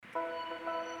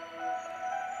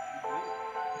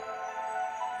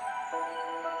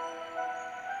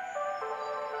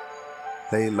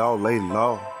Lay low, lay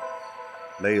low.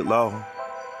 Lay low.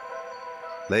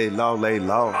 Lay low, lay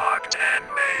low.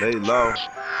 Lay low.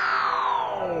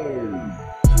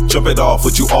 Jump it off,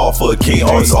 what you all for? King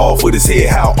artist off with his head,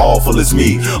 how awful is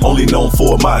me? Only known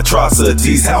for my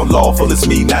atrocities, how lawful is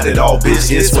me? Not at all,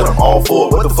 bitch, it's what I'm all for.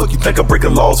 What the fuck you think I'm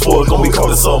breaking laws for? Gonna be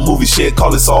calling some movie shit,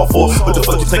 call this all for. What the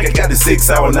fuck you think I got this 6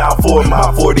 hour now for?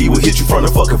 My 40 will hit you from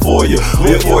the fucking for you.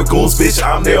 We're for goons, bitch,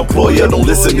 I'm their employer. Don't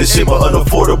listen to shit but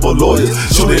unaffordable lawyers.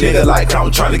 Shoot a nigga like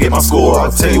I'm trying to get my score.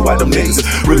 I'll tell you why them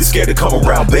niggas really scared to come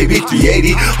around, baby.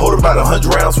 380, hold about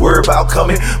 100 rounds, worry about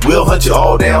coming. We'll hunt you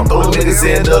all down, throw them niggas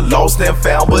in the lost and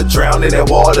found, but drowned in that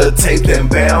water, taped and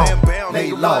bound.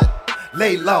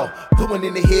 Lay low, put one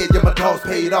in the head, yeah, my dog's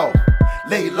paid off.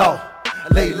 Lay low,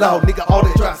 nigga, all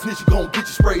that dry snitch, you gon' get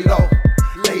you sprayed off.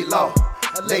 Lay low,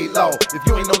 if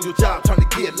you ain't on your job, trying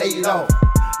to get laid off.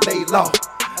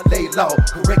 Lay low,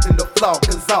 correcting the flaw,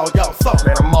 cause all y'all saw.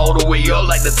 Man, I'm all the way up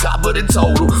like the top of the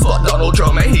total. Fuck Donald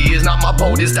Trump, man, he is not my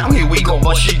POTUS. Down here we gon'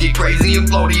 bust shit, get crazy and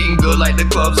floaty. Eating good like the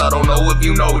clubs, I don't know if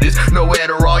you know this. No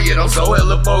Adderall, yet I'm so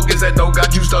hella focused. That don't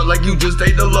got you stuck like you just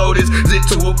ate the Lotus. Zit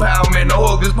to a pound, man, no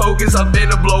hocus pocus. I'm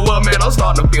finna blow up, man, I'm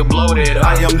starting to feel bloated.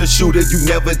 I am the shooter, you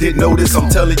never did notice. I'm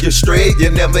telling you straight,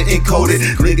 you never encoded.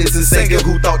 Niggas is saying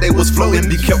who thought they was floating.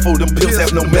 Be careful, them pills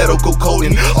have no medical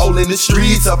coding. All in the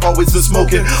streets, I've always been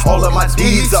smoking. All of my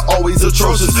deeds are always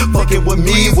atrocious. Fucking with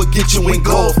me will get you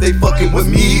engulfed. They fucking with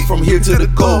me from here to the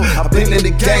goal. I've been in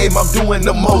the game, I'm doing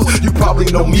the most. You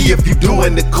probably know me if you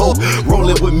doing the coke.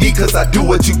 Rolling with me cause I do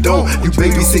what you don't. You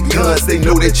babysit guns, they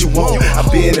know that you won't.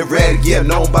 I'm being erratic, yeah,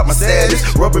 known by my status.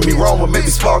 Rubbing me wrong will make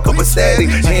me spark up a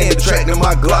static. Hand attracting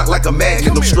my Glock like a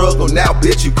magnet. No struggle now,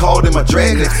 bitch, you called in my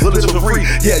dragon. Bullets for free,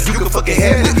 yeah, you can fucking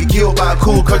have it. Get killed by a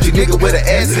cool country nigga with an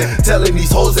accent. Telling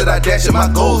these hoes that I dash at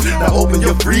my goals. Now open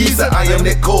your freezer, I am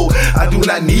that cold. I do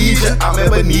not need you, I'm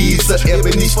Ebenezer.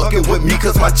 Ebony's fucking with me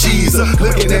cause my cheese.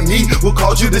 Looking at me will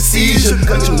cause you the seizure.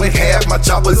 Cut you in half, my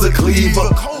chopper's a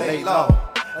cleaver. Lay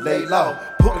low,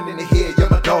 put one in the head, yeah,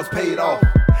 my dog's paid off.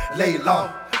 Lay low,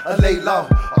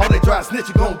 all that dry snitch,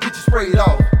 you gon' get you sprayed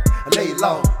off. Lay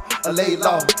low,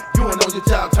 you ain't on your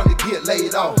job, trying to get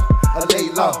laid off. Lay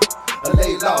low,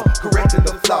 correcting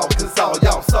the flaw, cause all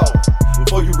y'all saw.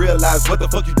 Before you realize what the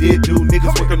fuck you did do,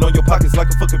 niggas working on your pockets like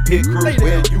a fucking pit crew.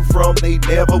 Where you from, they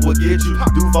never will get you.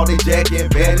 Do all they jack and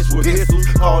vanish with pistols.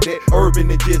 Call that urban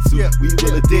ninjutsu. We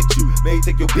will addict you. May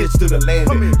take your bitch to the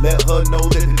landing. Let her know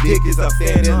that the dick is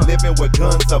outstanding. Living with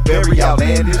guns are very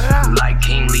outlandish. Like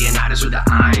King Leonidas with the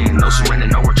iron. No surrender,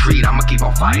 no retreat, I'ma keep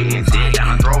on fighting. Dead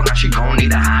down the throat, now she gon'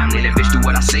 need a hymen. That bitch do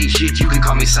what I say, shit, you can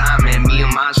call me Simon. Me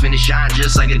and mine's finna shine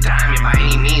just like a diamond. By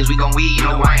any means, we gon' weed,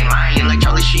 no I ain't lying. Like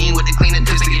Charlie Sheen with the cleaner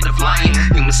tips to get the flying.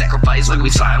 Human sacrifice like we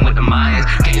sliding with the Mayans.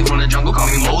 Came from the jungle, call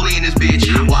me Moley in this bitch.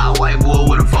 Wild white bull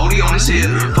with a 40 on his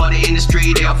hip. For the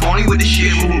industry, they are phony with the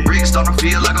shit. Moving bricks, start to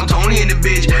feel like I'm Tony in the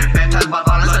bitch. Baptized by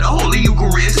violence like the Holy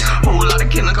Eucharist. Whole lot of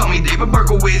killing, call me David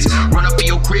Berkowitz. Run up in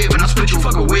your crib and I'll split your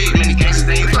fucking wig. Many gangsters,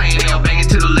 they ain't playing, they all banging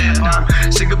to the left.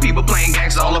 Sick of people playing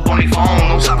gangsters all up on their phone.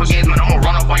 No cyber games, man, I'ma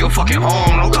run up on your fucking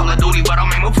home. No Call of Duty, but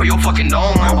I'm aiming for your fucking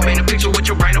dome. I'll paint a picture with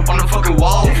your brain up on the fucking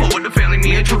wall. For with the family,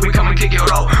 me and Truth, we come and kick your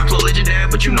door. Flow legendary,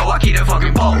 but you know I keep that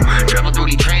fucking pole. Travel through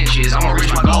these trenches, I'ma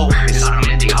reach my goal. Inside I'm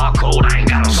empty, hard cold, I ain't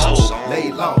got no soul.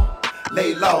 Lay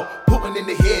low, put one in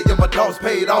the head, yeah, my dog's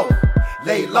paid off.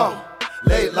 Lay low,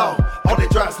 all that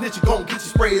dry snitch, you gon' get you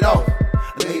sprayed off.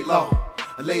 Lay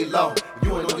low,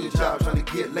 you ain't on your job trying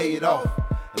to get laid off.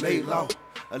 Lay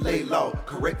low,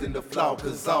 correcting the flaw,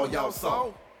 cause all y'all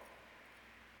saw.